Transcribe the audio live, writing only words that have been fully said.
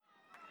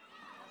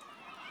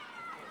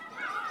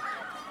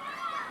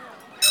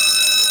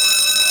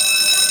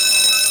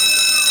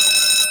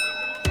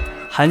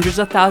hundreds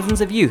of thousands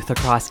of youth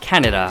across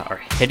Canada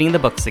are hitting the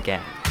books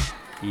again.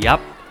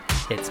 Yup,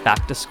 it's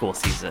back to school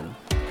season.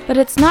 But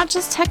it's not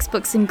just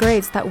textbooks and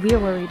grades that we're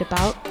worried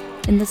about.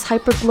 In this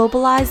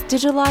hyper-globalized,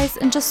 digitalized,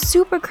 and just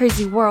super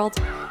crazy world,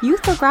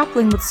 youth are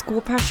grappling with school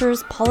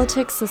pressures,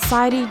 politics,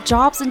 society,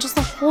 jobs, and just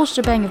the whole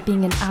shebang of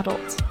being an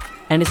adult.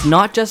 And it's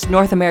not just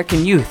North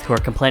American youth who are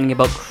complaining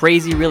about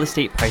crazy real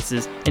estate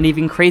prices and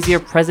even crazier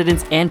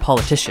presidents and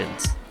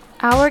politicians.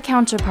 Our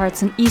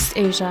counterparts in East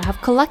Asia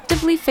have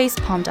collectively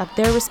facepalmed at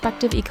their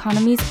respective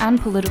economies and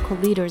political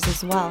leaders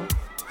as well.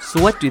 So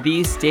what do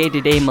these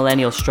day-to-day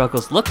millennial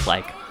struggles look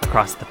like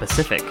across the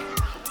Pacific?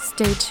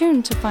 Stay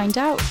tuned to find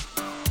out.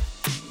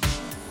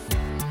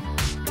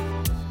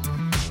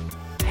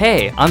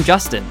 Hey, I'm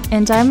Justin.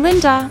 And I'm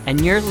Linda.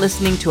 And you're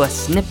listening to a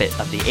snippet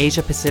of the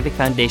Asia Pacific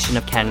Foundation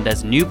of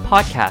Canada's new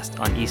podcast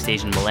on East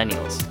Asian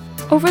millennials.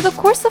 Over the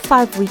course of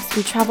 5 weeks,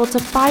 we traveled to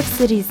 5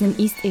 cities in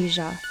East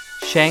Asia.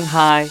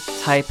 Shanghai,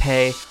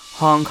 Taipei,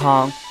 Hong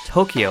Kong,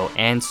 Tokyo,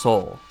 and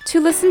Seoul. To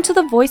listen to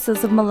the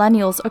voices of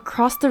millennials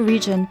across the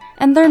region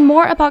and learn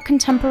more about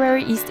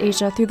contemporary East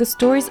Asia through the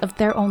stories of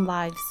their own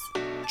lives.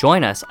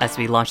 Join us as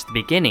we launch the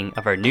beginning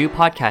of our new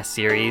podcast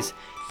series,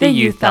 The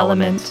Youth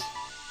Element.